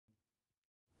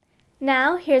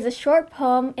Now, here's a short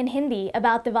poem in Hindi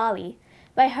about Diwali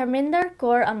by Harminder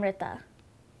Kaur Amrita.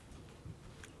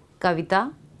 कविता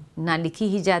ना लिखी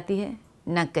ही जाती है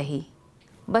ना कही,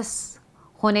 बस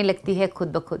होने लगती है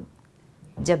खुद ब खुद।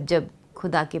 जब जब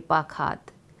खुदा के पाक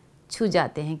हाथ छू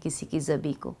जाते हैं किसी की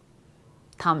ज़बी को,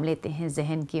 थाम लेते हैं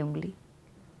जहन की उंगली,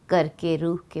 करके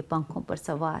रूह के पंखों पर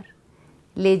सवार,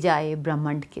 ले जाए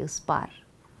ब्रह्मांड के उस पार।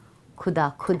 खुदा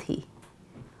खुद ही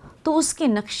तो उसके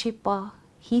नक्शे पा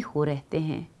ही हो रहते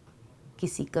हैं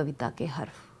किसी कविता के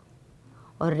हर्फ,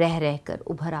 और रह रह कर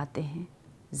उभर आते हैं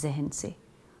जहन से,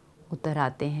 उतर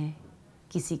आते हैं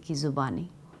किसी की ज़ुबानी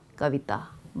कविता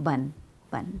बन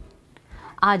बन।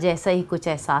 आज ऐसा ही कुछ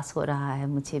एहसास हो रहा है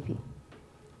मुझे भी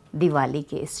दिवाली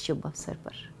के इस शुभ अवसर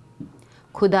पर।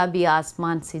 खुदा भी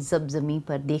आसमान से जब ज़मीं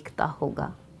पर देखता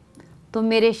होगा तो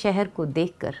मेरे शहर को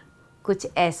देखकर कुछ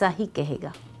ऐसा ही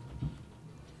कहेगा।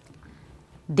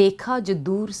 देखा जो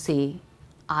दूर से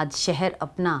आज शहर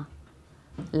अपना,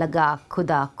 लगा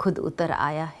खुदा खुद उतर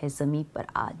आया है ज़मीं पर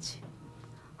आज।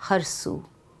 हर सू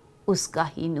उसका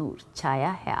ही नूर छाया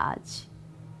है आज।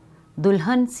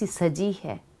 दुल्हन सी सजी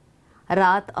है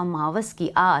रात अमावस की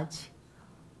आज,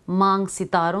 मांग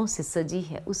सितारों से सजी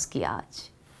है उसकी आज।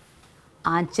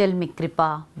 आंचल में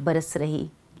कृपा बरस रही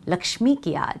लक्ष्मी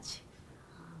की आज।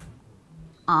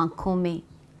 आँखों में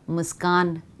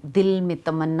मुस्कान, दिल में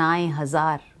तमन्नाएं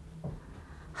हजार।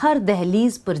 हर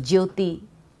दहलीज पर ज्योति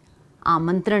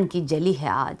आमंत्रण की जली है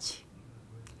आज।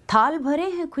 थाल भरे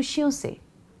हैं खुशियों से,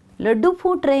 लड्डू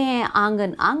फूट रहे हैं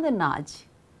आंगन आंगन आज।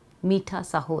 मीठा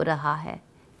सा हो रहा है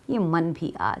ये मन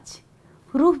भी आज।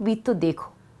 रूह भी तो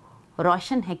देखो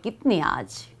रोशन है कितने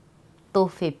आज।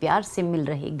 तोहफे प्यार से मिल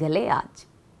रहे गले आज।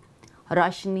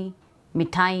 रोशनी,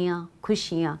 मिठाइयाँ,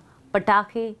 खुशियाँ,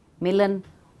 पटाखे, मिलन,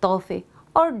 तोहफे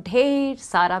और ढेर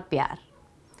सारा प्यार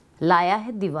लाया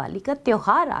है दिवाली का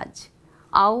त्योहार आज।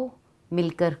 आओ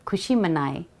मिलकर खुशी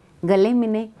मनाएं, गले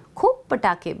मिलें, खूब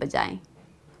पटाखे बजाएं।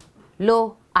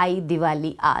 लो आई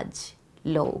दिवाली आज,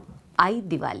 लो आई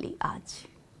दिवाली आज।